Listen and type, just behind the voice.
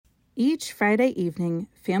Each Friday evening,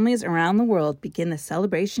 families around the world begin the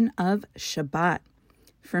celebration of Shabbat.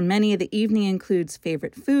 For many, the evening includes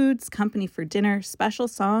favorite foods, company for dinner, special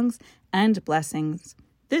songs, and blessings.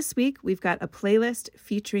 This week, we've got a playlist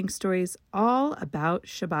featuring stories all about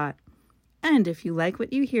Shabbat. And if you like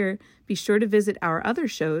what you hear, be sure to visit our other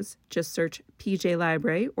shows. Just search PJ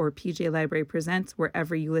Library or PJ Library Presents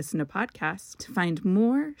wherever you listen to podcasts to find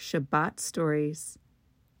more Shabbat stories.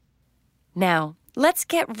 Now, let's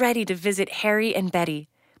get ready to visit Harry and Betty.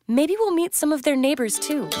 Maybe we'll meet some of their neighbors,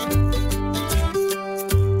 too.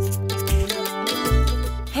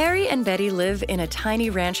 Harry and Betty live in a tiny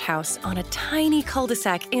ranch house on a tiny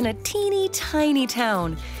cul-de-sac in a teeny tiny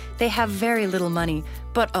town. They have very little money,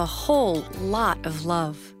 but a whole lot of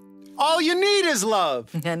love. All you need is love.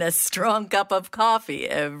 And a strong cup of coffee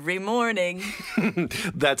every morning.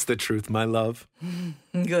 That's the truth, my love.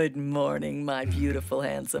 Good morning, my beautiful,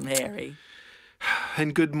 handsome Harry.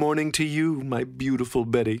 And good morning to you, my beautiful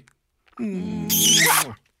Betty.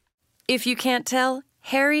 If you can't tell,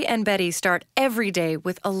 Harry and Betty start every day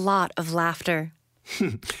with a lot of laughter.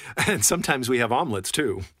 And sometimes we have omelets,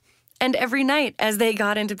 too. And every night, as they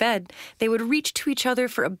got into bed, they would reach to each other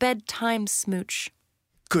for a bedtime smooch.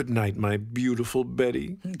 Good night, my beautiful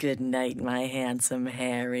Betty. Good night, my handsome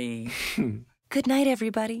Harry. Good night,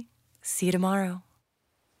 everybody. See you tomorrow.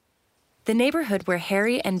 The neighborhood where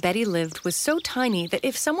Harry and Betty lived was so tiny that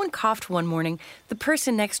if someone coughed one morning, the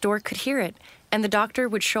person next door could hear it, and the doctor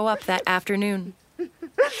would show up that afternoon.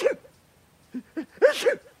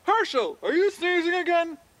 Herschel, are you sneezing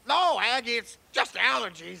again? No, Aggie, it's just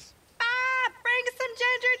allergies. Bring some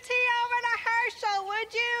ginger tea over to Herschel,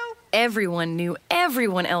 would you? Everyone knew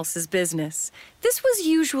everyone else's business. This was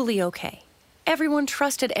usually okay. Everyone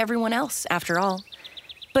trusted everyone else, after all.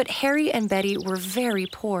 But Harry and Betty were very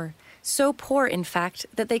poor. So poor, in fact,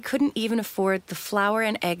 that they couldn't even afford the flour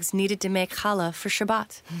and eggs needed to make challah for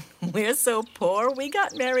Shabbat. We're so poor, we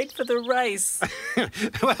got married for the rice.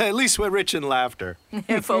 Well, at least we're rich in laughter.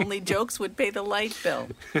 If only jokes would pay the light bill.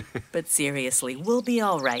 But seriously, we'll be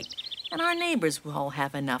all right. And our neighbors will all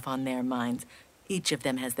have enough on their minds. Each of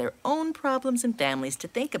them has their own problems and families to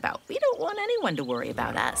think about. We don't want anyone to worry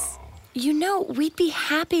about us. You know, we'd be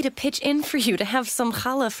happy to pitch in for you to have some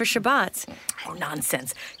challah for Shabbat. Oh,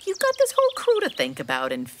 nonsense. You've got this whole crew to think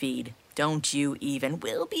about and feed. Don't you even.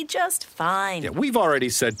 We'll be just fine. Yeah, we've already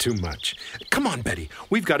said too much. Come on, Betty.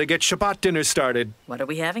 We've got to get Shabbat dinner started. What are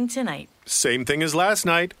we having tonight? Same thing as last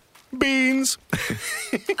night. Beans.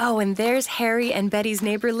 Oh, and there's Harry and Betty's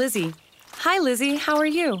neighbor, Lizzie. Hi, Lizzie. How are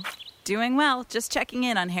you? Doing well. Just checking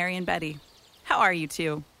in on Harry and Betty. How are you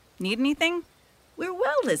two? Need anything? We're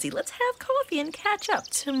well, Lizzie. Let's have coffee and catch up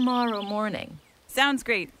tomorrow morning. Sounds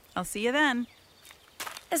great. I'll see you then.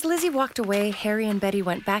 As Lizzie walked away, Harry and Betty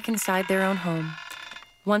went back inside their own home.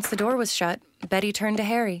 Once the door was shut, Betty turned to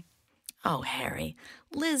Harry. Oh, Harry,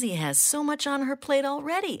 Lizzie has so much on her plate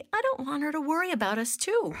already. I don't want her to worry about us,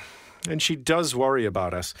 too. And she does worry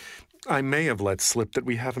about us. I may have let slip that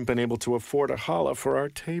we haven't been able to afford a challah for our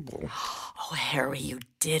table. Oh, Harry, you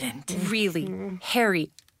didn't. Really?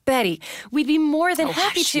 Harry, Betty, we'd be more than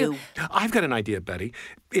happy to... I've got an idea, Betty.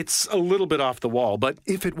 It's a little bit off the wall, but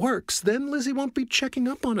if it works, then Lizzie won't be checking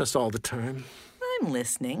up on us all the time. I'm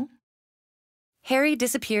listening. Harry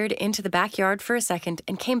disappeared into the backyard for a second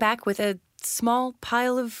and came back with a small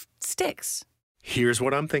pile of sticks. Here's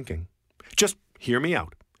what I'm thinking. Just hear me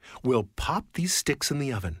out. We'll pop these sticks in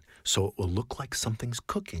the oven so it will look like something's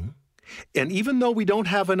cooking. And even though we don't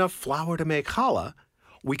have enough flour to make challah,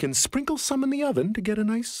 we can sprinkle some in the oven to get a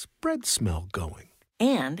nice bread smell going.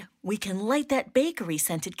 And we can light that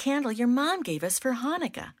bakery-scented candle your mom gave us for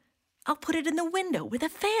Hanukkah. I'll put it in the window with a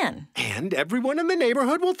fan. And everyone in the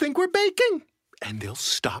neighborhood will think we're baking. And they'll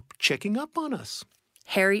stop checking up on us.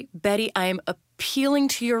 Harry, Betty, I am appealing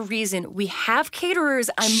to your reason. We have caterers.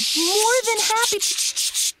 I'm more than happy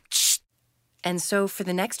to... And so for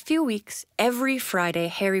the next few weeks, every Friday,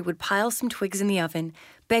 Harry would pile some twigs in the oven,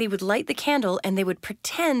 Betty would light the candle, and they would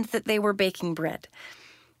pretend that they were baking bread.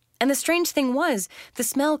 And the strange thing was, the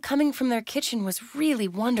smell coming from their kitchen was really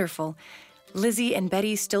wonderful. Lizzie and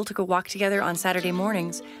Betty still took a walk together on Saturday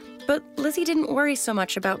mornings, but Lizzie didn't worry so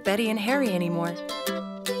much about Betty and Harry anymore.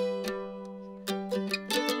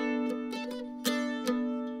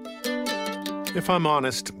 If I'm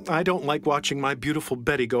honest, I don't like watching my beautiful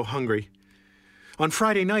Betty go hungry. On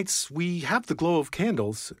Friday nights, we have the glow of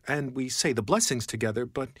candles, and we say the blessings together,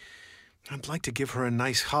 but I'd like to give her a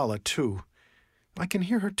nice challah, too. I can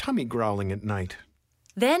hear her tummy growling at night.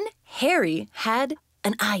 Then Harry had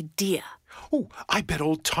an idea. Oh, I bet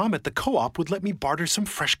old Tom at the co-op would let me barter some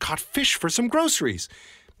fresh-caught fish for some groceries.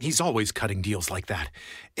 He's always cutting deals like that.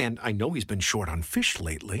 And I know he's been short on fish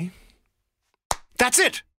lately. That's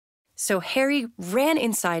it! So Harry ran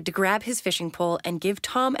inside to grab his fishing pole and give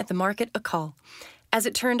Tom at the market a call. As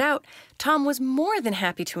it turned out, Tom was more than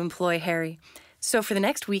happy to employ Harry. So for the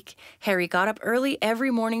next week, Harry got up early every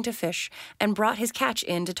morning to fish and brought his catch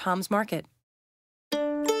in to Tom's market.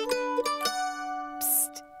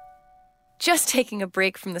 Psst. Just taking a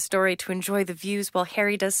break from the story to enjoy the views while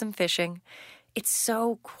Harry does some fishing. It's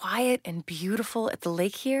so quiet and beautiful at the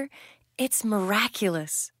lake here. It's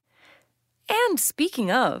miraculous. And speaking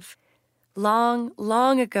of, long,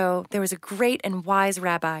 long ago, there was a great and wise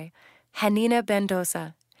rabbi, Hanina ben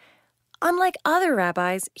Dosa. Unlike other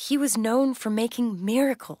rabbis, he was known for making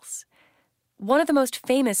miracles. One of the most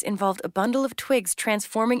famous involved a bundle of twigs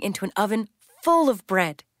transforming into an oven full of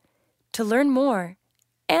bread. To learn more,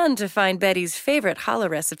 and to find Betty's favorite challah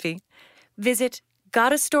recipe, visit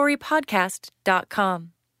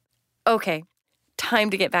gotastorypodcast.com. Okay, time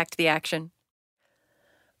to get back to the action.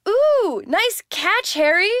 Ooh, nice catch,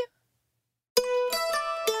 Harry!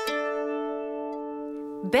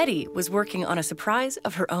 Betty was working on a surprise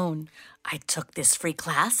of her own. I took this free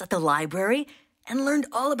class at the library and learned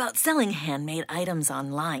all about selling handmade items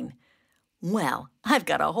online. Well, I've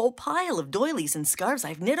got a whole pile of doilies and scarves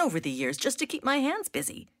I've knit over the years just to keep my hands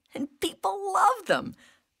busy, and people love them.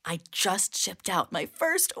 I just shipped out my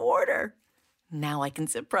first order. Now I can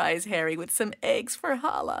surprise Harry with some eggs for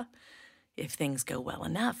challah. If things go well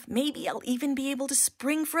enough, maybe I'll even be able to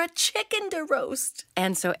spring for a chicken to roast.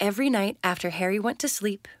 And so every night after Harry went to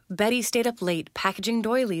sleep, Betty stayed up late packaging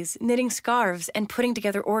doilies, knitting scarves, and putting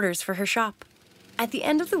together orders for her shop. At the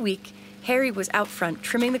end of the week, Harry was out front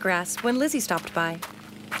trimming the grass when Lizzie stopped by.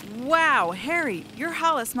 Wow, Harry, your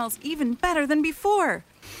challah smells even better than before.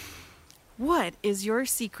 What is your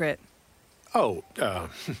secret? Oh,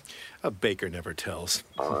 a baker never tells.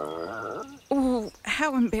 Oh,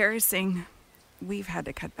 how embarrassing. We've had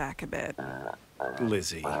to cut back a bit.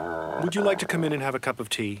 Lizzie, would you like to come in and have a cup of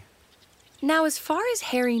tea? Now, as far as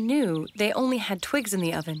Harry knew, they only had twigs in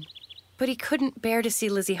the oven. But he couldn't bear to see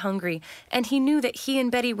Lizzie hungry, and he knew that he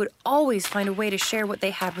and Betty would always find a way to share what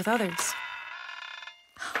they had with others.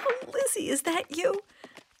 Oh, Lizzie, is that you?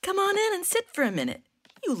 Come on in and sit for a minute.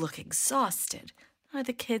 You look exhausted. Are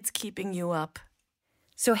the kids keeping you up?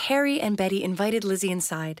 So Harry and Betty invited Lizzie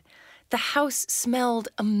inside. The house smelled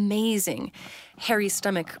amazing. Harry's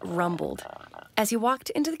stomach rumbled. As he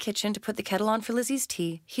walked into the kitchen to put the kettle on for Lizzie's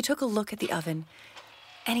tea, he took a look at the oven.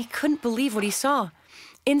 And he couldn't believe what he saw.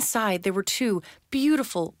 Inside, there were 2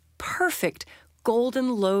 beautiful, perfect,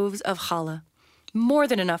 golden loaves of challah. More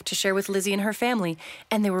than enough to share with Lizzie and her family,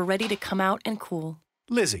 and they were ready to come out and cool.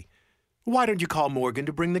 Lizzie, why don't you call Morgan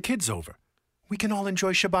to bring the kids over? We can all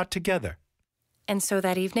enjoy Shabbat together. And so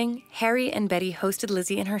that evening, Harry and Betty hosted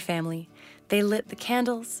Lizzie and her family. They lit the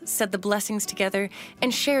candles, said the blessings together,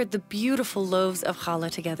 and shared the beautiful loaves of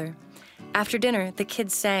challah together. After dinner, the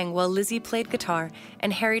kids sang while Lizzie played guitar,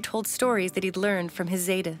 and Harry told stories that he'd learned from his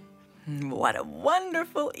Zayda. What a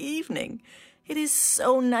wonderful evening. It is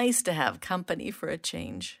so nice to have company for a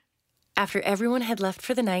change. After everyone had left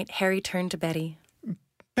for the night, Harry turned to Betty.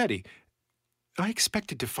 Betty, I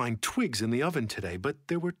expected to find twigs in the oven today, but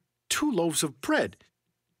there were 2 loaves of bread.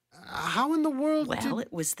 How in the world Well,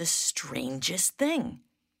 it was the strangest thing.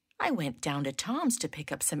 I went down to Tom's to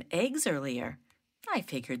pick up some eggs earlier. I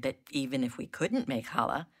figured that even if we couldn't make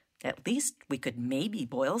challah, at least we could maybe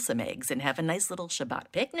boil some eggs and have a nice little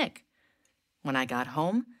Shabbat picnic. When I got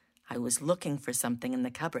home, I was looking for something in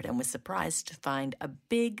the cupboard and was surprised to find a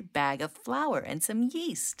big bag of flour and some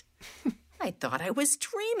yeast. I thought I was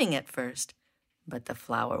dreaming at first, but the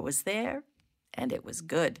flour was there, and it was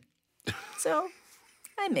good. So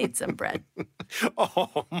I made some bread.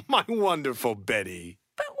 Oh, my wonderful Betty.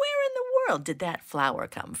 But where in the world did that flour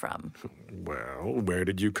come from? Well, where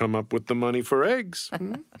did you come up with the money for eggs?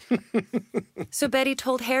 So Betty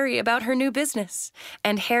told Harry about her new business,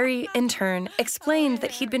 and Harry, in turn, explained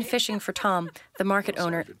that he'd been fishing for Tom, the market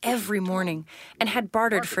owner, every morning, and had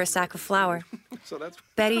bartered for a sack of flour.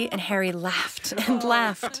 Betty and Harry laughed and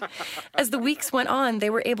laughed. As the weeks went on, they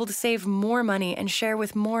were able to save more money and share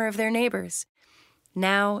with more of their neighbors.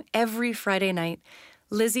 Now, every Friday night,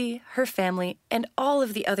 Lizzie, her family, and all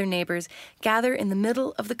of the other neighbors gather in the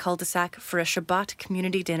middle of the cul-de-sac for a Shabbat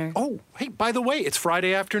community dinner. Oh, hey, by the way, it's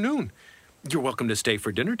Friday afternoon. You're welcome to stay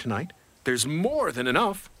for dinner tonight. There's more than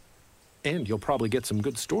enough. And you'll probably get some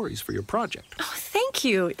good stories for your project. Oh, thank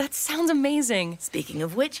you. That sounds amazing. Speaking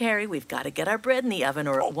of which, Harry, we've got to get our bread in the oven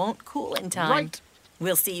or it won't cool in time. Right.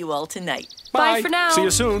 We'll see you all tonight. Bye for now. See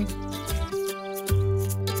you soon.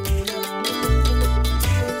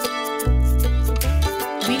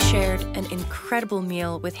 We shared an incredible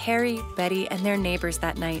meal with Harry, Betty, and their neighbors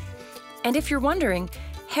that night. And if you're wondering,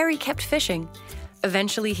 Harry kept fishing.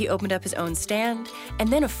 Eventually, he opened up his own stand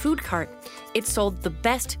and then a food cart. It sold the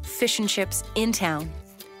best fish and chips in town.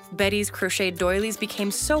 Betty's crocheted doilies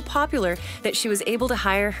became so popular that she was able to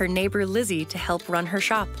hire her neighbor Lizzie to help run her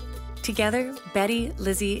shop. Together, Betty,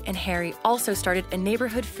 Lizzie, and Harry also started a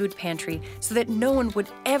neighborhood food pantry so that no one would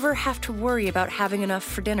ever have to worry about having enough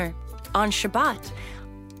for dinner on Shabbat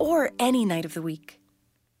or any night of the week.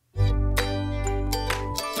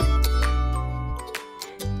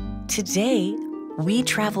 Today, we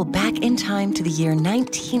travel back in time to the year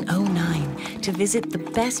 1909 to visit the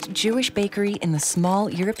best Jewish bakery in the small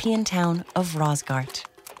European town of Rosgart.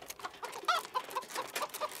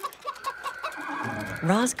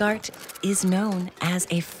 Rosgart is known as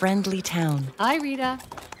a friendly town. Hi, Rita.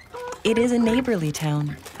 It is a neighborly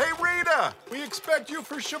town. Hey, Rita, we expect you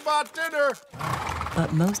for Shabbat dinner.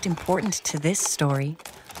 But most important to this story,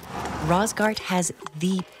 Rosgart has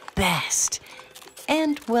the best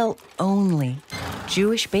and, well, only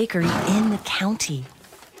Jewish bakery in the county.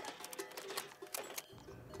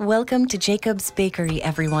 Welcome to Jacob's Bakery,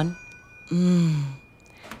 everyone.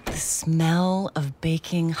 The smell of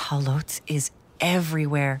baking halot is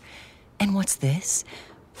everywhere. And what's this?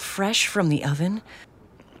 Fresh from the oven?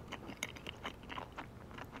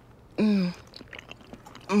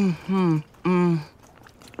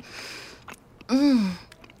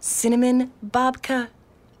 Cinnamon babka.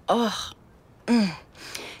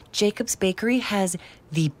 Jacob's Bakery has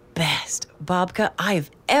the best babka I've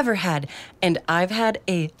ever had, and I've had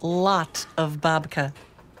a lot of babka.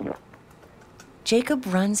 Jacob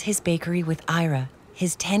runs his bakery with Ira,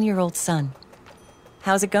 his 10-year-old son.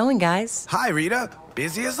 How's it going, guys? Hi, Rita.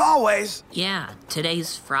 Busy as always. Yeah,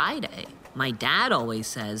 today's Friday. My dad always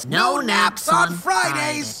says, No naps on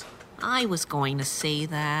Fridays. Friday. I was going to say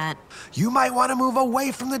that. You might want to move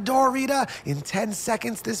away from the door, Rita. In 10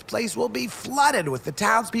 seconds, this place will be flooded with the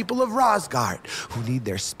townspeople of Rosgart who need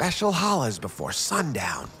their special challahs before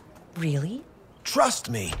sundown. Really? Trust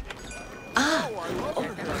me.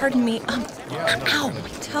 Pardon me. Ow, my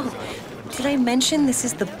toe. Did I mention this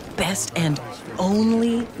is the best and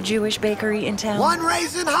only Jewish bakery in town? One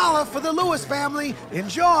raisin challah for the Lewis family.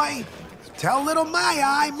 Enjoy. Tell little Maya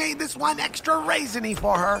I made this one extra raisiny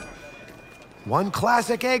for her. One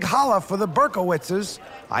classic egg challah for the Berkowitzes.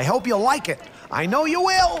 I hope you'll like it. I know you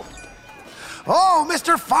will. Oh,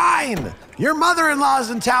 Mr. Fine, your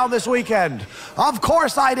mother-in-law's in town this weekend. Of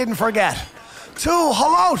course I didn't forget. 2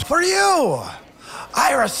 halot for you.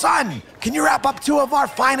 Ira, son, can you wrap up 2 of our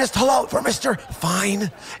finest halot for Mr.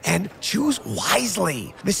 Fine? And choose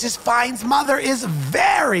wisely. Mrs. Fine's mother is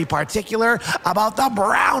very particular about the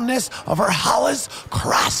brownness of her challah's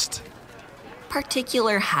crust.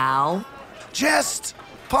 Particular how? Just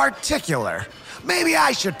particular. Maybe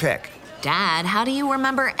I should pick. Dad, how do you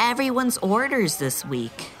remember everyone's orders this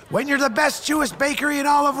week? When you're the best Jewish bakery in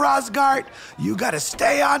all of Rosgart, you gotta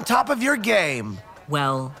stay on top of your game.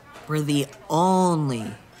 Well, we're the only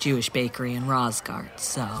Jewish bakery in Rosgart,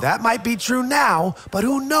 so... That might be true now, but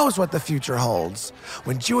who knows what the future holds.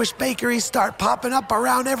 When Jewish bakeries start popping up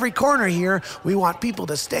around every corner here, we want people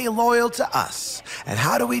to stay loyal to us. And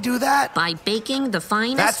how do we do that? By baking the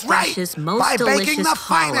finest, That's right. freshest, most By delicious baking the challah.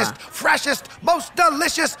 finest, freshest, most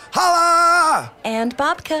delicious challah! And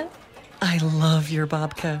babka. I love your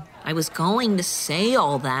babka. I was going to say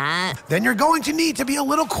all that. Then you're going to need to be a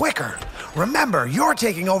little quicker. Remember, you're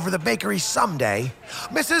taking over the bakery someday.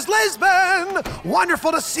 Mrs. Lisbon!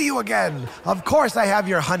 Wonderful to see you again. Of course I have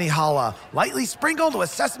your honey challah, lightly sprinkled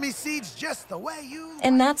with sesame seeds just the way you...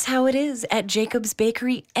 And that's how it is at Jacob's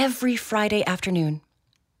Bakery every Friday afternoon.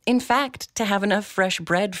 In fact, to have enough fresh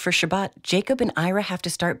bread for Shabbat, Jacob and Ira have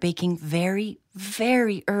to start baking very,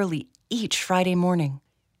 very early each Friday morning.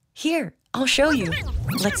 Here, I'll show you.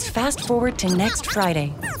 Let's fast forward to next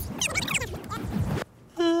Friday.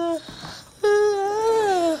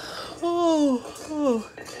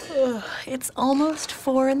 It's almost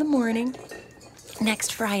 4 a.m.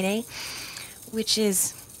 Next Friday, which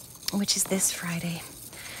is this Friday.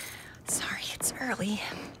 Sorry, it's early.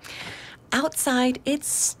 Outside, it's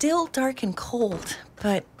still dark and cold,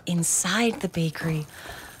 but inside the bakery,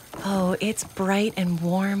 oh, it's bright and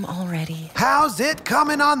warm already. How's it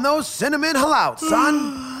coming on those cinnamon halot,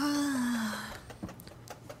 son?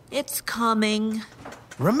 It's coming.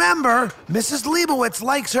 Remember, Mrs. Leibowitz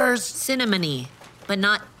likes hers. Cinnamony, but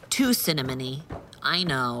not too cinnamony. I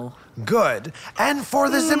know. Good. And for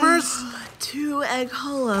the Zimmers? 2 egg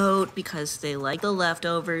halot because they like the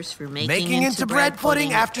leftovers for making Making into bread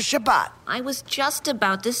pudding after Shabbat. I was just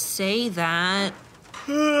about to say that.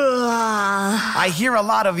 I hear a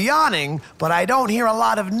lot of yawning, but I don't hear a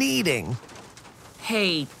lot of kneading.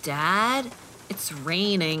 Hey, Dad. It's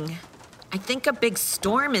raining. I think a big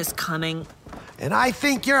storm is coming. And I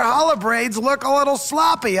think your challah braids look a little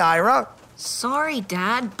sloppy, Ira. Sorry,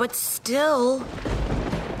 Dad, but still.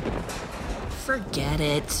 Forget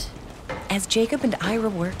it. As Jacob and Ira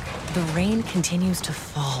work, the rain continues to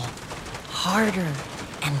fall. Harder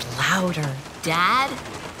and louder. Dad,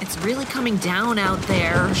 it's really coming down out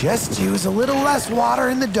there. Just use a little less water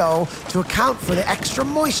in the dough to account for the extra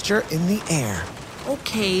moisture in the air.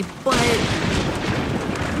 Okay, but...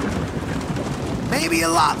 Maybe a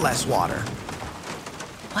lot less water.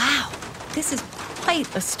 Wow, this is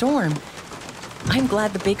quite a storm. I'm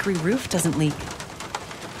glad the bakery roof doesn't leak.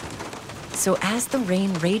 So as the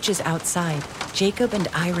rain rages outside, Jacob and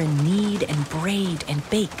Ira knead and braid and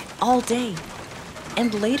bake all day.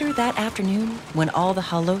 And later that afternoon, when all the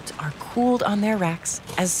halot are cooled on their racks,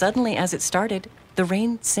 as suddenly as it started, the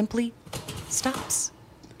rain simply stops.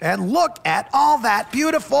 And look at all that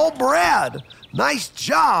beautiful bread. Nice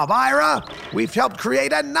job, Ira. We've helped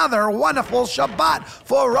create another wonderful Shabbat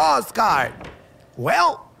for Rosgard.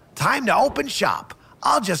 Well, time to open shop.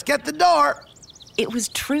 I'll just get the door. It was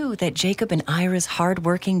true that Jacob and Ira's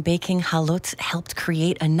hard-working baking halot helped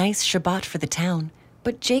create a nice Shabbat for the town.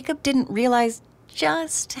 But Jacob didn't realize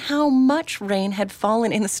just how much rain had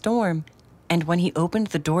fallen in the storm. And when he opened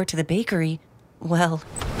the door to the bakery, well...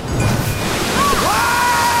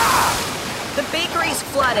 The bakery's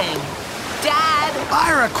flooding. Dad!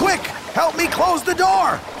 Ira, quick! Help me close the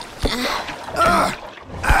door!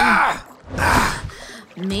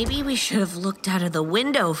 Maybe we should have looked out of the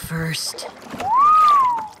window first.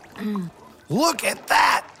 Look at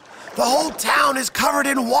that! The whole town is covered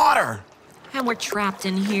in water. And we're trapped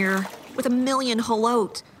in here with 1,000,000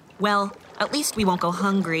 halot. Well, at least we won't go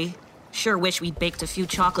hungry. Sure wish we'd baked a few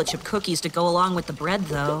chocolate chip cookies to go along with the bread,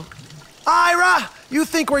 though. Ira, you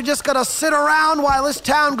think we're just gonna sit around while this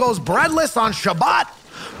town goes breadless on Shabbat?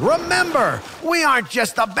 Remember, we aren't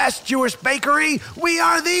just the best Jewish bakery, we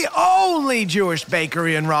are the only Jewish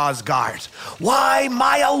bakery in Rosgard. Why,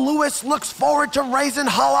 Maya Lewis looks forward to raising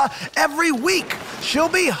challah every week. She'll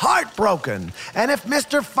be heartbroken. And if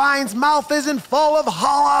Mr. Fine's mouth isn't full of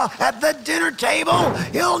challah at the dinner table,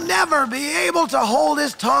 he'll never be able to hold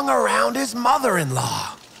his tongue around his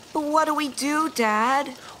mother-in-law. But what do we do,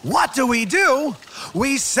 Dad? What do? We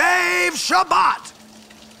save Shabbat!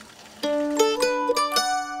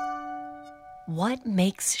 What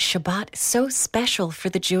makes Shabbat so special for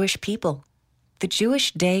the Jewish people? The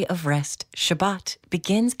Jewish day of rest, Shabbat,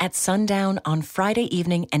 begins at sundown on Friday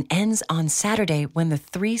evening and ends on Saturday when the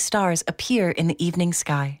 3 stars appear in the evening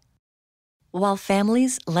sky. While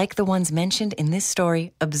families, like the ones mentioned in this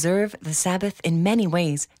story, observe the Sabbath in many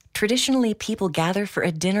ways, traditionally people gather for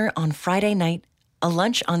a dinner on Friday night, a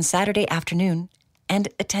lunch on Saturday afternoon, and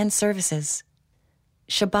attend services.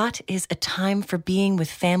 Shabbat is a time for being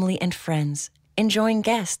with family and friends, enjoying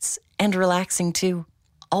guests, and relaxing too.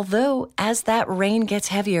 Although, as that rain gets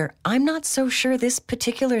heavier, I'm not so sure this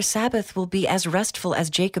particular Sabbath will be as restful as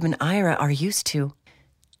Jacob and Ira are used to.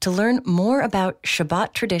 To learn more about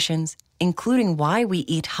Shabbat traditions, including why we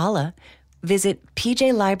eat challah, visit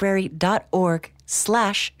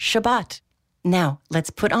pjlibrary.org/Shabbat. Now,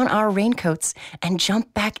 let's put on our raincoats and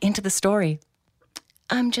jump back into the story.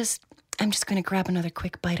 I'm just going to grab another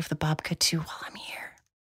quick bite of the babka too while I'm here.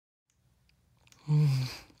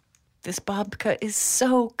 This babka is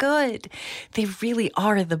so good. They really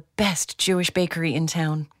are the best Jewish bakery in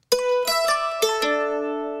town.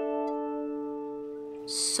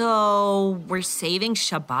 So, we're saving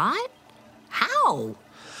Shabbat? How?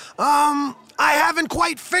 I haven't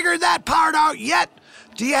quite figured that part out yet.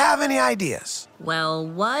 Do you have any ideas? Well,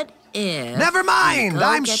 what if... Never mind.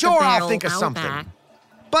 I'm sure I'll think of something. Back.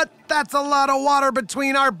 But that's a lot of water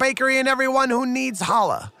between our bakery and everyone who needs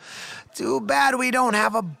challah. Too bad we don't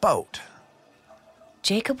have a boat.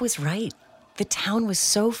 Jacob was right. The town was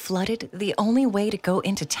so flooded, the only way to go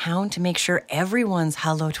into town to make sure everyone's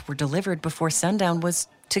halot were delivered before sundown was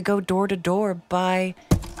to go door to door by...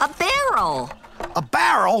 A barrel! A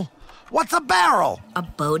barrel? What's a barrel? A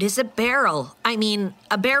boat is a barrel. I mean,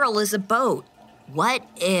 a barrel is a boat. What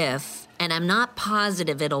if, and I'm not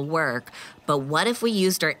positive it'll work, but what if we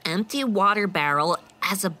used our empty water barrel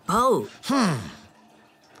as a boat?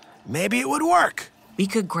 Maybe it would work. We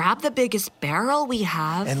could grab the biggest barrel we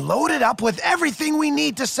have and load it up with everything we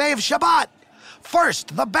need to save Shabbat.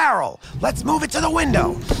 First, the barrel. Let's move it to the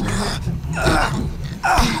window.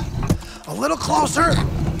 A little closer.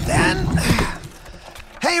 Then...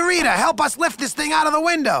 Hey, Rita, help us lift this thing out of the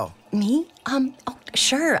window. Me?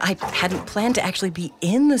 Sure, I hadn't planned to actually be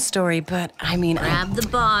in the story, but I mean, Grab the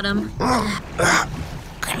bottom.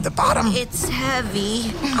 Grab the bottom. It's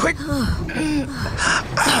heavy. Quick.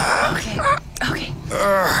 Okay.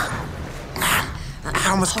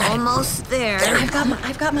 Almost got it. Almost there. I've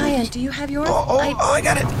got my end. Do you have yours? I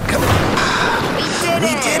got it. Come on. We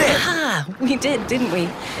did it. Ah, we did, didn't we?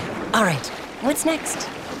 All right, what's next?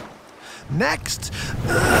 Next,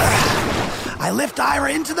 I lift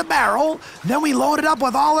Ira into the barrel, then we load it up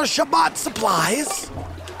with all our Shabbat supplies.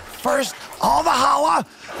 First, all the challah,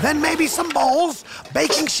 then maybe some bowls,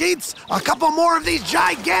 baking sheets, a couple more of these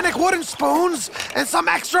gigantic wooden spoons, and some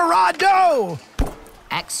extra raw dough.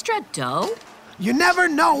 Extra dough? You never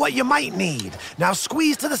know what you might need. Now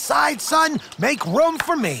squeeze to the side, son. Make room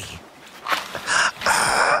for me.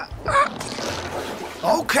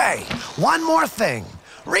 Okay, one more thing.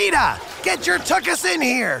 Rita, get your tuchus in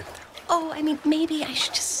here. Oh, I mean, maybe I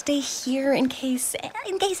should just stay here in case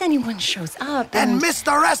anyone shows up. And miss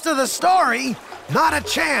the rest of the story? Not a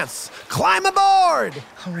chance. Climb aboard.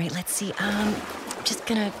 All right, let's see. I'm just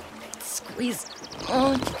gonna squeeze.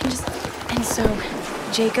 Oh, and so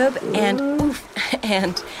Jacob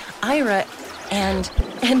and Ira and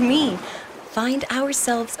me find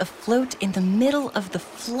ourselves afloat in the middle of the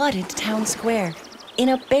flooded town square in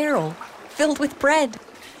a barrel filled with bread.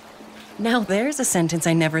 Now there's a sentence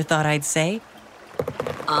I never thought I'd say.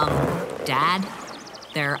 Dad,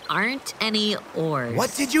 there aren't any oars.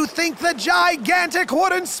 What did you think the gigantic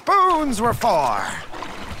wooden spoons were for?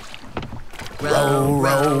 Row,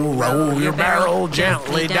 row, row your barrel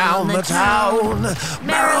gently down the town.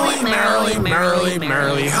 Merrily, merrily, merrily,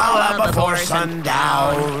 merrily, holla before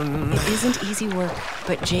sundown. It isn't easy work,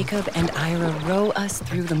 but Jacob and Ira row us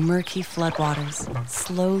through the murky floodwaters,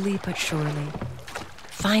 slowly but surely.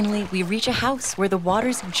 Finally, we reach a house where the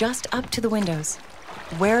water's just up to the windows.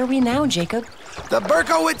 Where are we now, Jacob? The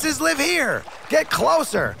Berkowitzes live here. Get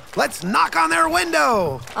closer. Let's knock on their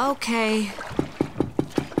window. Okay.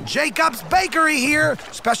 Jacob's Bakery here.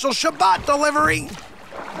 Special Shabbat delivery.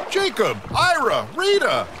 Jacob, Ira,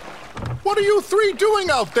 Rita, what are you three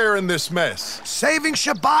doing out there in this mess? Saving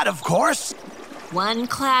Shabbat, of course. One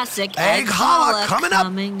classic Egg challah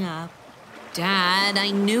coming up. Dad,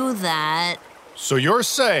 I knew that. So you're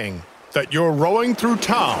saying that you're rowing through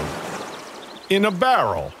town in a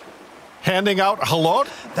barrel, handing out halot?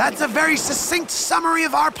 That's a very succinct summary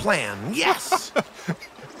of our plan, yes.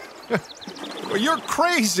 Well, you're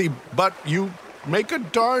crazy, but you make a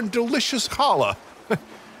darn delicious challah.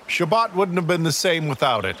 Shabbat wouldn't have been the same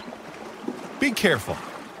without it. Be careful,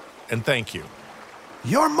 and thank you.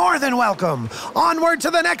 You're more than welcome. Onward to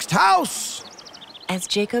the next house. As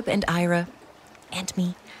Jacob and Ira and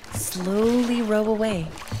me slowly row away,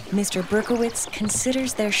 Mr. Berkowitz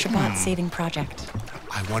considers their Shabbat-saving project.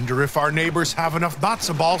 I wonder if our neighbors have enough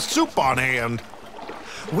matzo ball soup on hand.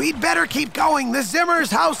 We'd better keep going. The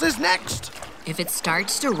Zimmer's house is next. If it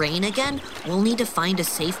starts to rain again, we'll need to find a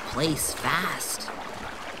safe place fast.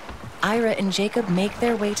 Ira and Jacob make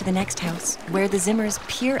their way to the next house, where the Zimmers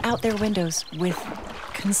peer out their windows with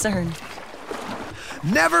concern.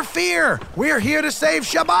 Never fear. We're here to save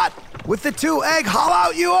Shabbat with the 2 egg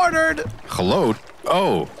challah you ordered. Halot?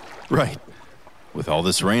 Oh, right. With all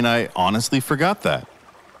this rain, I honestly forgot that.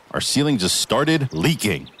 Our ceiling just started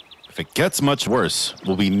leaking. If it gets much worse,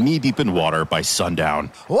 we'll be knee-deep in water by sundown.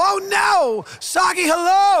 Whoa, no! Soggy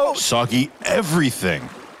hello! Soggy everything.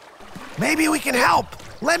 Maybe we can help.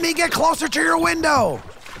 Let me get closer to your window.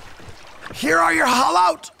 Here are your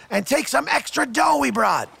halot, and take some extra dough we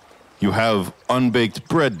brought. You have unbaked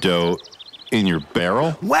bread dough in your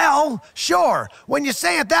barrel? Well, sure. When you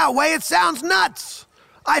say it that way, it sounds nuts.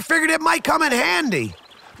 I figured it might come in handy.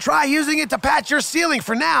 Try using it to patch your ceiling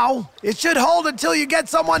for now. It should hold until you get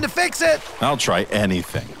someone to fix it. I'll try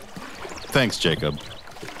anything. Thanks, Jacob.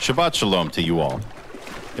 Shabbat shalom to you all.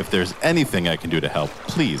 If there's anything I can do to help,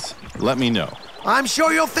 please let me know. I'm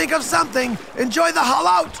sure you'll think of something. Enjoy the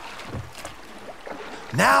halot.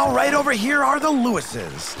 Now, right over here are the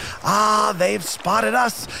Lewises. Ah, they've spotted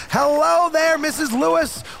us. Hello there, Mrs.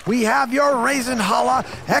 Lewis. We have your raisin challah,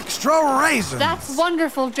 extra raisins. That's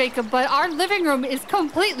wonderful, Jacob, but our living room is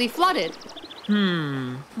completely flooded.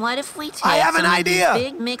 What if we take I have an idea.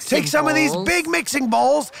 Big mixing Take some of these bowls? big mixing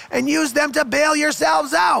bowls and use them to bail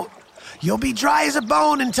yourselves out. You'll be dry as a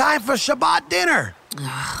bone in time for Shabbat dinner.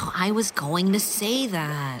 I was going to say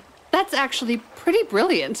that. That's actually pretty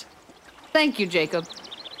brilliant. Thank you, Jacob.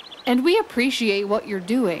 And we appreciate what you're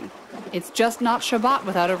doing. It's just not Shabbat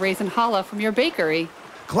without a raisin challah from your bakery.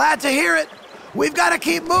 Glad to hear it. We've got to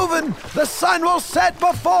keep moving. The sun will set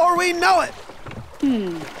before we know it.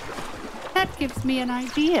 That gives me an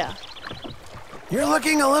idea. You're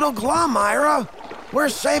looking a little glum, Ira. We're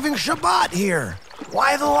saving Shabbat here.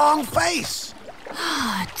 Why the long face?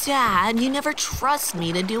 Dad, you never trust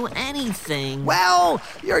me to do anything. Well,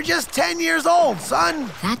 you're just 10 years old,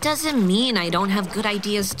 son. That doesn't mean I don't have good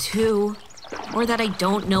ideas, too. Or that I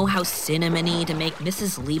don't know how cinnamony to make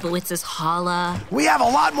Mrs. Leibowitz's challah. We have a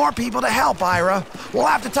lot more people to help, Ira. We'll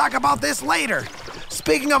have to talk about this later.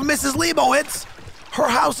 Speaking of Mrs. Leibowitz, her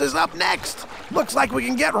house is up next. Looks like we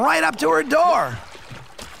can get right up to her door.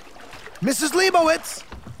 Mrs. Leibowitz,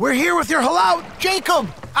 we're here with your halal. Jacob!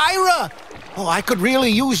 Ira! Oh, I could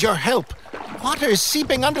really use your help. Water is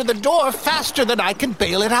seeping under the door faster than I can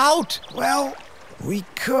bail it out. Well, we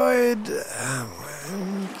could...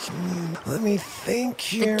 let me think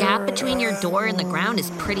here. The gap between your door and the ground is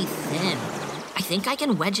pretty thin. I think I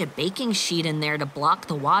can wedge a baking sheet in there to block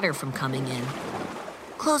the water from coming in.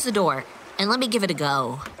 Close the door, and let me give it a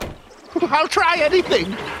go. I'll try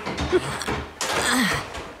anything.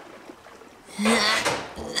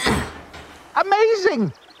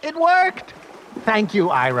 Amazing! It worked! Thank you,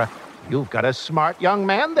 Ira. You've got a smart young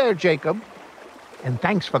man there, Jacob. And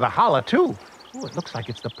thanks for the challah, too. Ooh, it looks like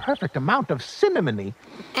it's the perfect amount of cinnamony.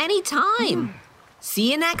 Anytime.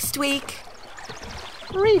 See you next week.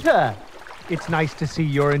 Rita, it's nice to see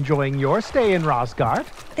you're enjoying your stay in Rosgart.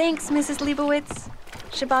 Thanks, Mrs. Leibowitz.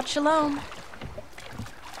 Shabbat Shalom.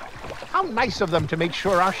 How nice of them to make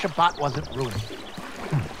sure our Shabbat wasn't ruined.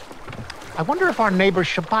 I wonder if our neighbor's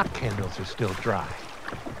Shabbat candles are still dry.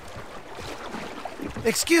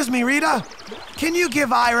 Excuse me, Rita. Can you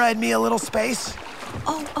give Ira and me a little space?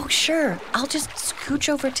 Oh, sure. I'll just scooch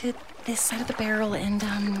over to this side of the barrel and,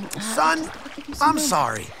 Son, I'm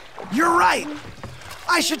sorry. You're right.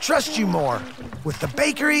 I should trust you more. With the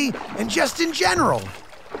bakery and just in general.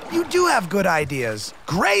 You do have good ideas.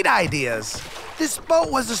 Great ideas. This boat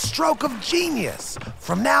was a stroke of genius.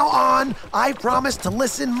 From now on, I promise to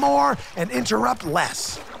listen more and interrupt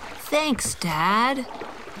less. Thanks, Dad.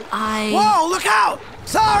 Whoa, look out!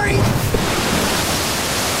 Sorry!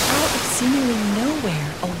 Out of seemingly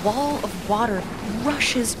nowhere, a wall of water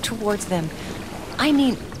rushes towards them. I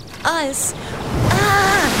mean, us.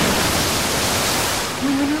 We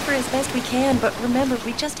maneuver as best we can, but remember,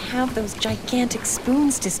 we just have those gigantic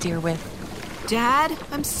spoons to steer with. Dad,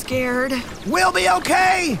 I'm scared. We'll be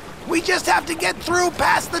okay! We just have to get through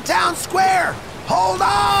past the town square! Hold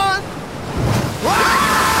on!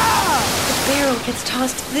 Ah! The barrel gets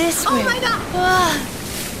tossed this way. Oh my God!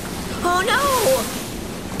 Oh no!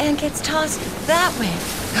 And gets tossed that way.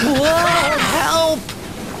 Whoa! Help!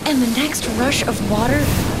 And the next rush of water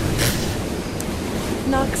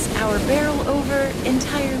knocks our barrel over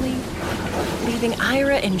entirely, leaving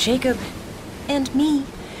Ira and Jacob and me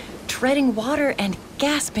treading water and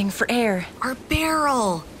gasping for air. Our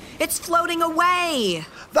barrel! It's floating away!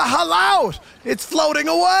 The halaut! It's floating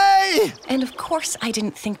away! And of course I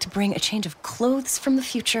didn't think to bring a change of clothes from the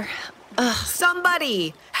future. Ugh.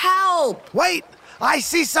 Somebody! Help! Wait! I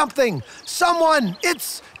see something! Someone!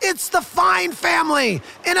 It's the Fine family!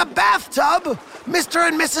 In a bathtub! Mr.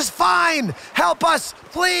 and Mrs. Fine! Help us,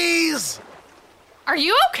 please! Are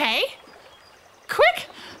you okay? Quick!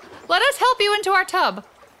 Let us help you into our tub.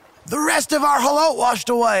 The rest of our halot washed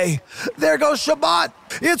away. There goes Shabbat.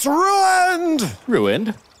 It's ruined!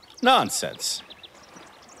 Ruined? Nonsense.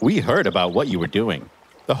 We heard about what you were doing.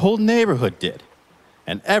 The whole neighborhood did.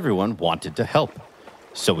 And everyone wanted to help.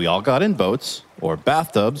 So we all got in boats, or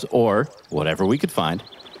bathtubs, or whatever we could find,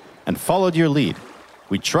 and followed your lead.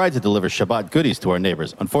 We tried to deliver Shabbat goodies to our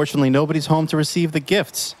neighbors. Unfortunately, nobody's home to receive the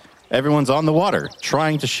gifts. Everyone's on the water,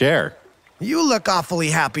 trying to share. You look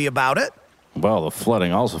awfully happy about it. Well, the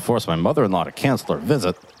flooding also forced my mother-in-law to cancel her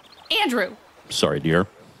visit. Andrew. Sorry, dear.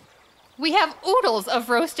 We have oodles of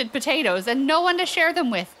roasted potatoes and no one to share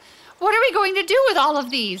them with. What are we going to do with all of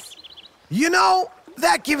these? You know,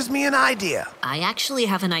 that gives me an idea. I actually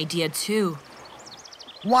have an idea, too.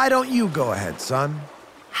 Why don't you go ahead, son?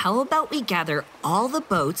 How about we gather all the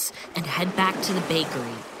boats and head back to the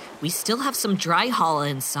bakery? We still have some dry challah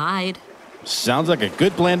inside. Sounds like a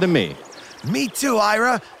good plan to me. Me too,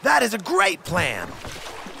 Ira. That is a great plan.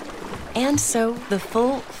 And so the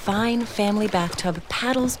full Fine family bathtub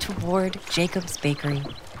paddles toward Jacob's bakery,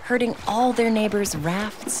 herding all their neighbors'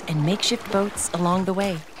 rafts and makeshift boats along the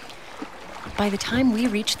way. By the time we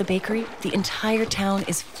reach the bakery, the entire town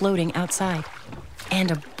is floating outside, and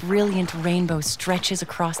a brilliant rainbow stretches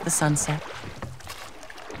across the sunset.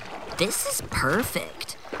 This is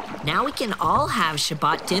perfect. Now we can all have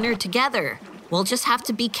Shabbat dinner together. We'll just have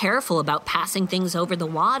to be careful about passing things over the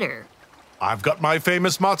water. I've got my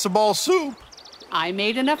famous matzo ball soup. I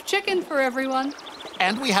made enough chicken for everyone.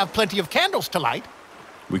 And we have plenty of candles to light.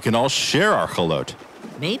 We can all share our chalot.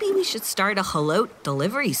 Maybe we should start a chalot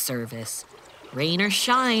delivery service. Rain or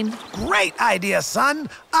shine. Great idea, son.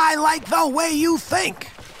 I like the way you think.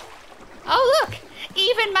 Oh, look!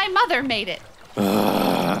 Even my mother made it.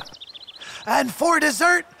 And for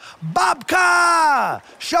dessert, babka!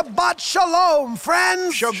 Shabbat shalom,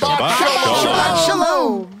 friends! Shabbat Shabbat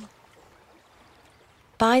shalom!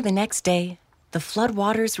 By the next day, the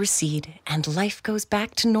floodwaters recede and life goes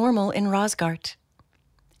back to normal in Rosgart.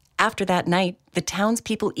 After that night, the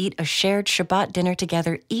townspeople eat a shared Shabbat dinner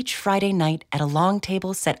together each Friday night at a long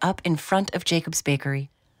table set up in front of Jacob's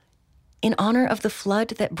bakery. In honor of the flood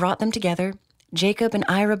that brought them together, Jacob and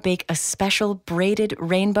Ira bake a special braided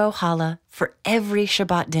rainbow challah for every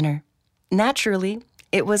Shabbat dinner. Naturally,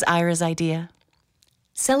 it was Ira's idea.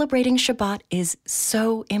 Celebrating Shabbat is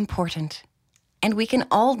so important, and we can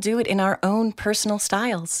all do it in our own personal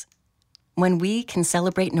styles. When we can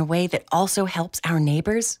celebrate in a way that also helps our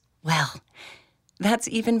neighbors, well, that's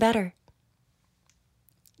even better.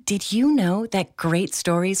 Did you know that great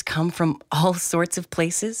stories come from all sorts of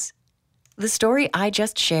places? The story I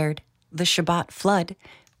just shared, the Shabbat flood,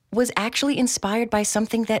 was actually inspired by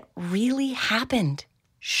something that really happened.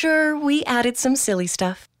 Sure, we added some silly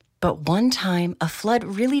stuff, but one time a flood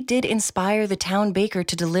really did inspire the town baker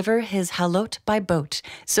to deliver his halot by boat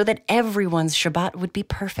so that everyone's Shabbat would be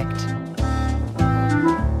perfect.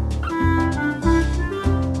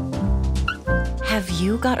 Have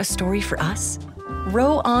you got a story for us?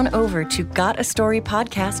 Row on over to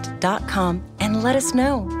gotastorypodcast.com and let us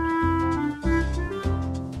know.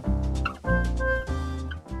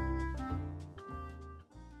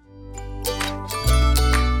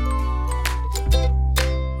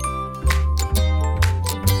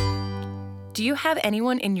 Do you have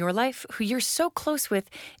anyone in your life who you're so close with,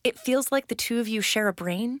 it feels like the two of you share a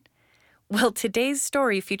brain? Well, today's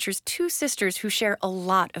story features two sisters who share a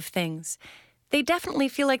lot of things. They definitely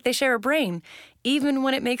feel like they share a brain, even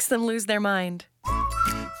when it makes them lose their mind.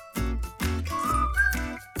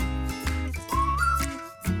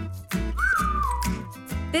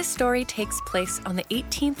 This story takes place on the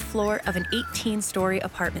 18th floor of an 18-story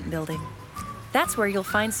apartment building. That's where you'll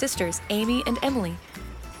find sisters Amy and Emily.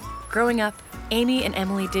 Growing up, Amy and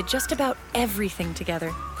Emily did just about everything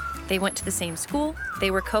together. They went to the same school,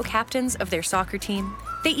 they were co-captains of their soccer team,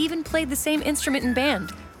 they even played the same instrument in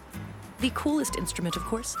band. The coolest instrument, of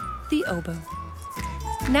course, the oboe.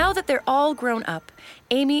 Now that they're all grown up,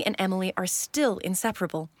 Amy and Emily are still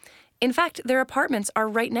inseparable. In fact, their apartments are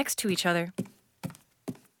right next to each other.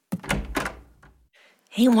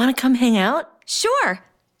 Hey, want to come hang out? Sure.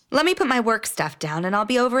 Let me put my work stuff down and I'll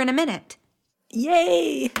be over in a minute.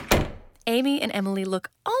 Yay! Amy and Emily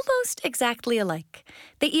look almost exactly alike.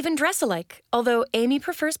 They even dress alike, although Amy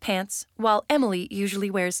prefers pants, while Emily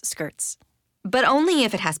usually wears skirts. But only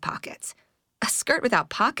if it has pockets. A skirt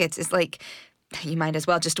without pockets is like, you might as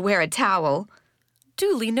well just wear a towel.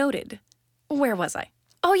 Duly noted. Where was I?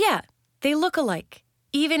 Oh yeah, they look alike.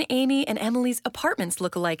 Even Amy and Emily's apartments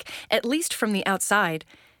look alike, at least from the outside.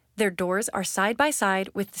 Their doors are side by side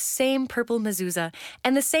with the same purple mezuzah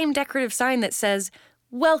and the same decorative sign that says,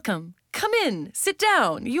 "Welcome, come in, sit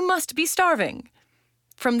down, you must be starving."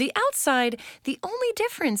 From the outside, the only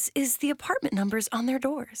difference is the apartment numbers on their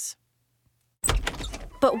doors.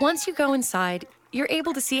 But once you go inside, you're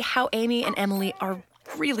able to see how Amy and Emily are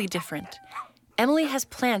really different. Emily has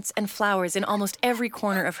plants and flowers in almost every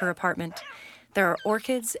corner of her apartment. There are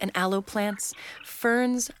orchids and aloe plants,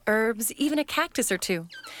 ferns, herbs, even a cactus or two.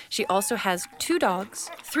 She also has 2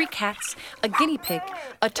 dogs, 3 cats, a guinea pig,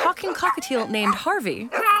 a talking cockatiel named Harvey.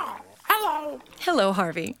 Hello. Hello,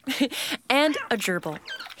 Harvey. And a gerbil.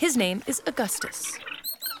 His name is Augustus.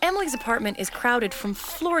 Emily's apartment is crowded from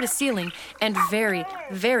floor to ceiling and very,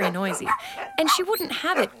 very noisy, and she wouldn't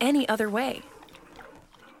have it any other way.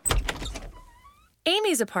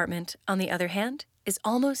 Amy's apartment, on the other hand, is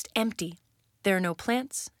almost empty. There are no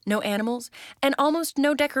plants, no animals, and almost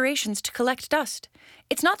no decorations to collect dust.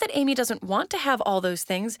 It's not that Amy doesn't want to have all those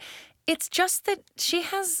things, it's just that she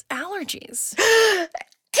has allergies.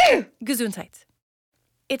 Gesundheit.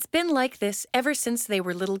 It's been like this ever since they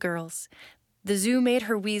were little girls. The zoo made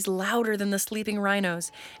her wheeze louder than the sleeping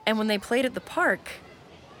rhinos, and when they played at the park...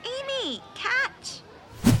 Amy, catch!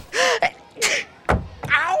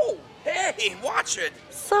 Ow! Hey, watch it!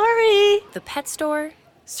 Sorry. The pet store,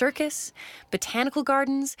 circus, botanical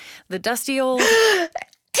gardens, the dusty old...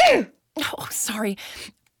 Oh, sorry.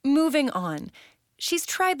 Moving on. She's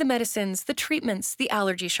tried the medicines, the treatments, the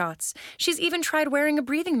allergy shots. She's even tried wearing a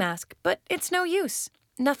breathing mask, but it's no use.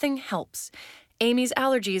 Nothing helps. Amy's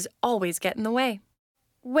allergies always get in the way.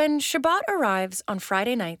 When Shabbat arrives on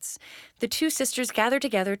Friday nights, the two sisters gather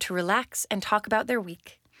together to relax and talk about their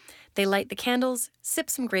week. They light the candles, sip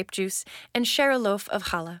some grape juice, and share a loaf of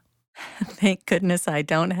challah. Thank goodness I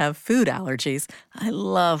don't have food allergies. I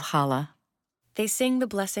love challah. They sing the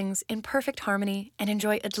blessings in perfect harmony and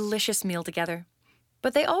enjoy a delicious meal together.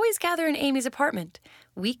 But they always gather in Amy's apartment,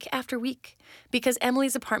 week after week, because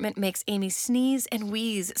Emily's apartment makes Amy sneeze and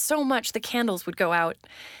wheeze so much the candles would go out.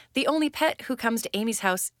 The only pet who comes to Amy's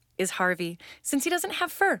house is Harvey, since he doesn't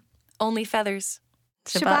have fur, only feathers.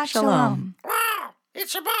 Shabbat shalom. Wow,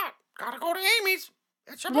 it's Shabbat. Gotta go to Amy's.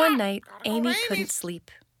 It's Shabbat. One night, Gotta go to Amy Amy's. couldn't sleep.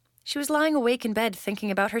 She was lying awake in bed thinking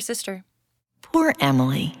about her sister. Poor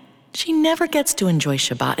Emily. She never gets to enjoy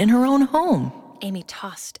Shabbat in her own home. Amy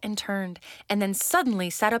tossed and turned, and then suddenly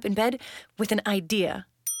sat up in bed with an idea.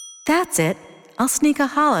 That's it. I'll sneak a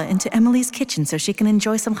challah into Emily's kitchen so she can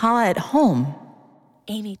enjoy some challah at home.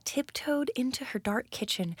 Amy tiptoed into her dark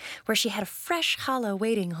kitchen, where she had a fresh challah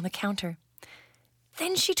waiting on the counter.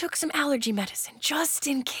 Then she took some allergy medicine, just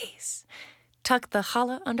in case, tucked the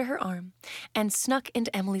challah under her arm, and snuck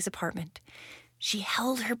into Emily's apartment. She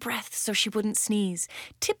held her breath so she wouldn't sneeze,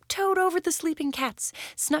 tiptoed over the sleeping cats,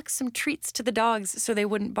 snuck some treats to the dogs so they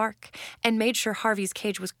wouldn't bark, and made sure Harvey's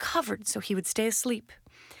cage was covered so he would stay asleep.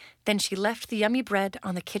 Then she left the yummy bread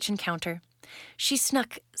on the kitchen counter. She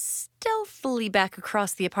snuck stealthily back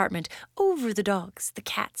across the apartment, over the dogs, the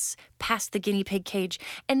cats, past the guinea pig cage,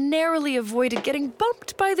 and narrowly avoided getting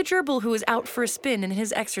bumped by the gerbil who was out for a spin in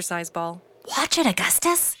his exercise ball. Watch it,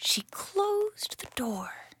 Augustus. She closed the door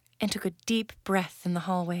and took a deep breath in the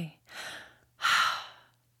hallway.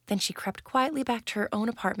 Then she crept quietly back to her own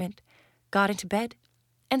apartment, got into bed,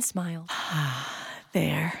 and smiled.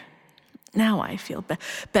 There. Now I feel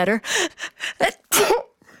better.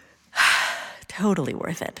 Totally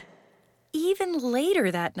worth it. Even later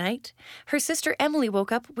that night, her sister Emily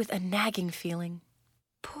woke up with a nagging feeling.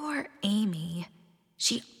 Poor Amy.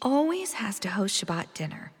 She always has to host Shabbat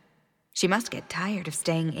dinner. She must get tired of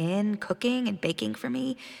staying in, cooking and baking for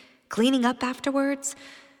me, cleaning up afterwards.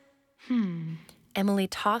 Emily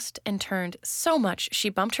tossed and turned so much she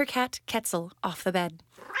bumped her cat, Ketzel, off the bed.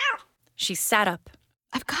 She sat up.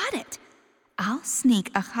 I've got it. I'll sneak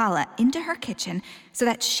a challah into her kitchen so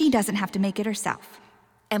that she doesn't have to make it herself.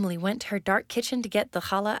 Emily went to her dark kitchen to get the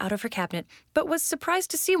challah out of her cabinet, but was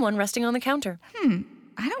surprised to see one resting on the counter.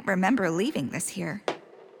 I don't remember leaving this here.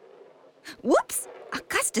 Whoops!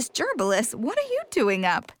 Augustus Gerbilis, what are you doing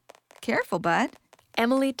up? Careful, bud.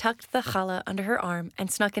 Emily tucked the challah under her arm and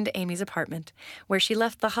snuck into Amy's apartment, where she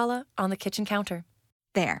left the challah on the kitchen counter.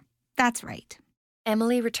 There, that's right.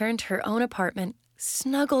 Emily returned to her own apartment,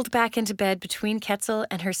 snuggled back into bed between Ketzel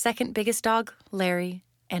and her second biggest dog, Larry,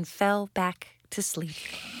 and fell back to sleep.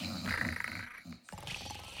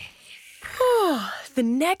 The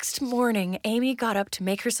next morning, Amy got up to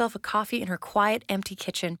make herself a coffee in her quiet, empty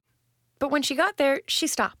kitchen. But when she got there, she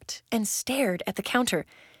stopped and stared at the counter.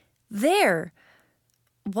 There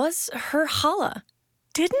was her challah.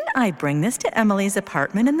 Didn't I bring this to Emily's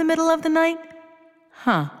apartment in the middle of the night?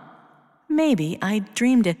 Maybe I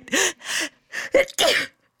dreamed it.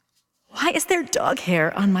 Why is there dog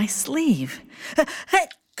hair on my sleeve?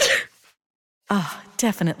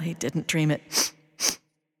 Definitely didn't dream it.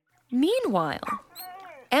 Meanwhile,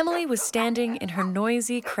 Emily was standing in her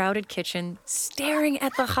noisy, crowded kitchen, staring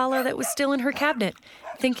at the challah that was still in her cabinet,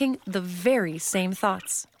 thinking the very same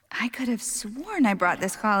thoughts. I could have sworn I brought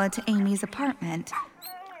this challah to Amy's apartment.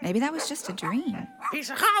 Maybe that was just a dream. Piece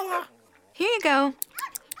of challah. Here you go.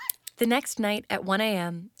 The next night at 1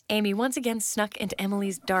 a.m., Amy once again snuck into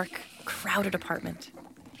Emily's dark, crowded apartment.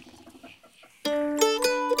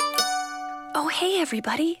 Oh, hey,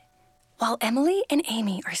 everybody. While Emily and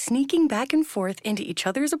Amy are sneaking back and forth into each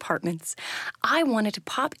other's apartments, I wanted to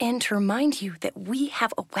pop in to remind you that we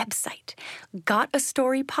have a website,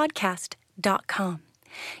 gotastorypodcast.com.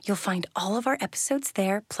 You'll find all of our episodes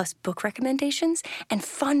there, plus book recommendations and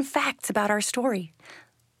fun facts about our story.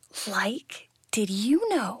 Like, did you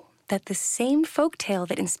know that the same folktale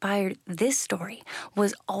that inspired this story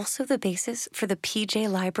was also the basis for the PJ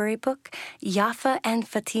Library book, Yafa and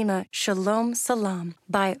Fatima Shalom Salam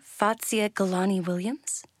by Fatzia Galani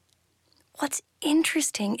Williams? What's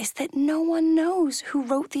interesting is that no one knows who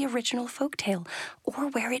wrote the original folktale or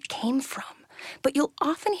where it came from, but you'll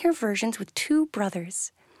often hear versions with two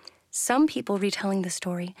brothers. Some people retelling the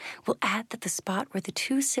story will add that the spot where the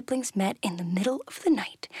two siblings met in the middle of the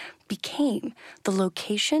night became the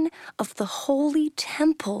location of the Holy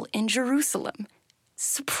Temple in Jerusalem.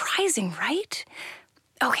 Surprising, right?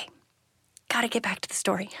 Okay, gotta get back to the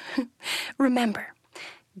story. Remember,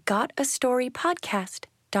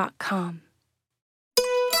 gotastorypodcast.com.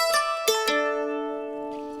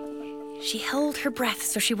 She held her breath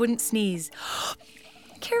so she wouldn't sneeze,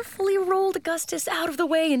 carefully rolled Augustus out of the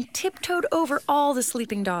way and tiptoed over all the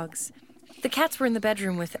sleeping dogs. The cats were in the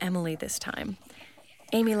bedroom with Emily this time.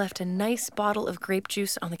 Amy left a nice bottle of grape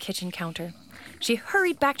juice on the kitchen counter. She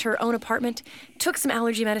hurried back to her own apartment, took some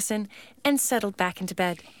allergy medicine, and settled back into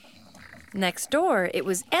bed. Next door, it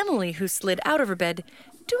was Emily who slid out of her bed,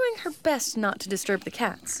 doing her best not to disturb the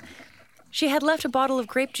cats. She had left a bottle of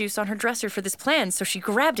grape juice on her dresser for this plan, so she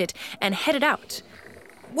grabbed it and headed out.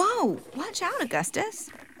 Whoa, watch out, Augustus.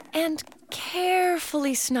 And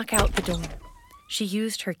carefully snuck out the door. She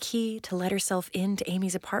used her key to let herself into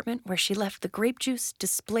Amy's apartment, where she left the grape juice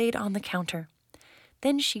displayed on the counter.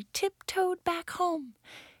 Then she tiptoed back home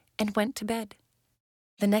and went to bed.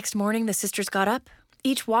 The next morning, the sisters got up,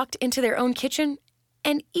 each walked into their own kitchen,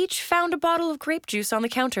 and each found a bottle of grape juice on the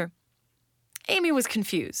counter. Amy was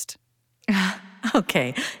confused.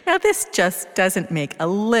 Okay, now this just doesn't make a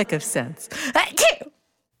lick of sense.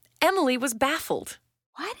 Emily was baffled.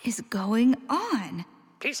 What is going on?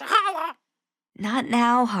 Piece of challah. Not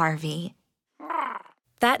now, Harvey.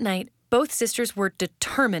 That night, both sisters were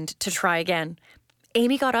determined to try again.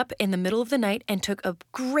 Amy got up in the middle of the night and took a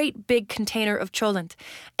great big container of cholent,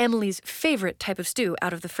 Emily's favorite type of stew,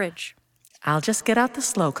 out of the fridge. I'll just get out the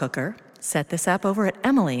slow cooker, set this up over at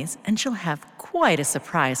Emily's, and she'll have quite a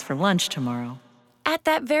surprise for lunch tomorrow. At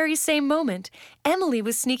that very same moment, Emily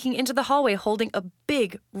was sneaking into the hallway holding a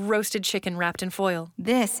big roasted chicken wrapped in foil.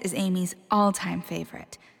 This is Amy's all-time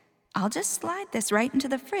favorite. I'll just slide this right into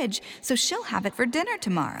the fridge so she'll have it for dinner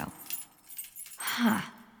tomorrow.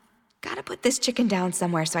 Gotta put this chicken down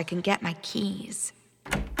somewhere so I can get my keys.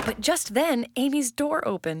 But just then, Amy's door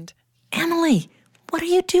opened. Emily, what are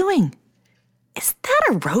you doing? Is that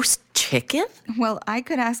a roast chicken? Well, I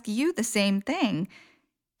could ask you the same thing.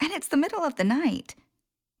 And it's the middle of the night.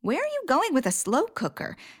 Where are you going with a slow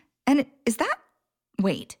cooker? And is that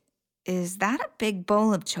a big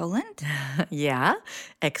bowl of cholent? Yeah,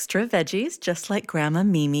 extra veggies, just like Grandma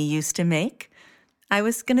Mimi used to make. I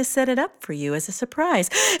was going to set it up for you as a surprise.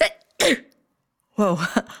 Whoa,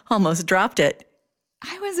 almost dropped it.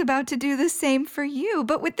 I was about to do the same for you,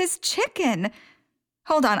 but with this chicken.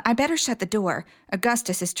 Hold on, I better shut the door.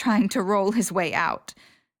 Augustus is trying to roll his way out.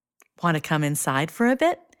 Want to come inside for a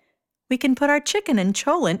bit? We can put our chicken and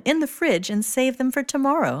cholent in the fridge and save them for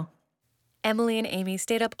tomorrow. Emily and Amy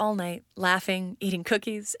stayed up all night, laughing, eating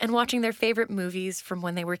cookies, and watching their favorite movies from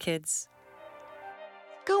when they were kids.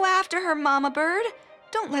 Go after her, Mama Bird.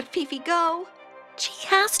 Don't let Fifi go. She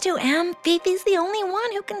has to, Em. Fifi's the only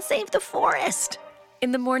one who can save the forest.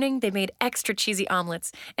 In the morning, they made extra cheesy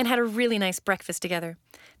omelets and had a really nice breakfast together.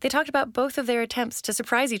 They talked about both of their attempts to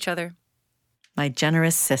surprise each other. My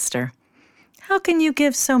generous sister. How can you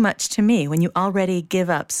give so much to me when you already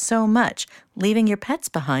give up so much, leaving your pets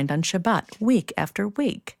behind on Shabbat week after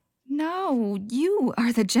week? No, you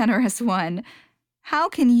are the generous one. How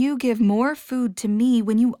can you give more food to me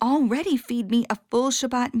when you already feed me a full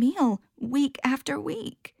Shabbat meal week after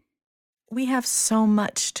week? We have so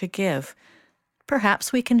much to give.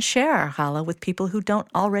 Perhaps we can share our challah with people who don't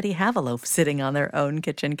already have a loaf sitting on their own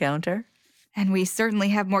kitchen counter. And we certainly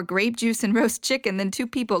have more grape juice and roast chicken than two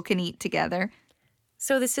people can eat together.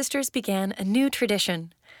 So the sisters began a new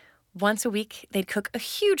tradition. Once a week, they'd cook a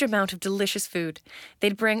huge amount of delicious food.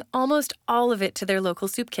 They'd bring almost all of it to their local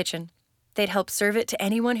soup kitchen. They'd help serve it to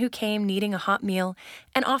anyone who came needing a hot meal,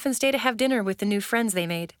 and often stay to have dinner with the new friends they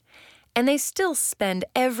made. And they still spend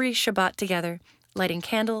every Shabbat together, lighting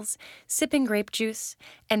candles, sipping grape juice,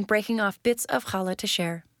 and breaking off bits of challah to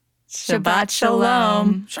share. Shabbat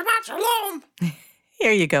Shalom. Shabbat Shalom.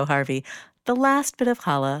 Here you go, Harvey. The last bit of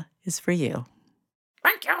challah is for you.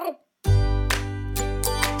 Thank you.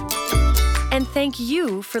 And thank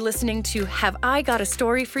you for listening to Have I Got a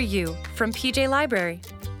Story for You from PJ Library.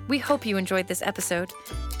 We hope you enjoyed this episode.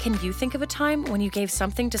 Can you think of a time when you gave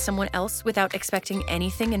something to someone else without expecting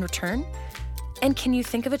anything in return? And can you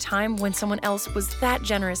think of a time when someone else was that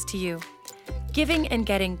generous to you? Giving and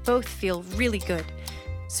getting both feel really good.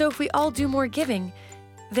 So if we all do more giving,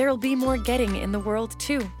 there'll be more getting in the world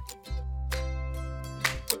too.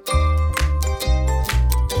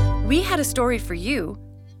 We had a story for you,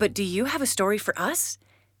 but do you have a story for us?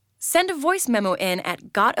 Send a voice memo in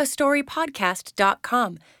at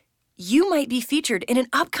gotastorypodcast.com. You might be featured in an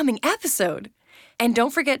upcoming episode. And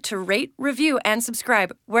don't forget to rate, review, and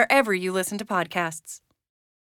subscribe wherever you listen to podcasts.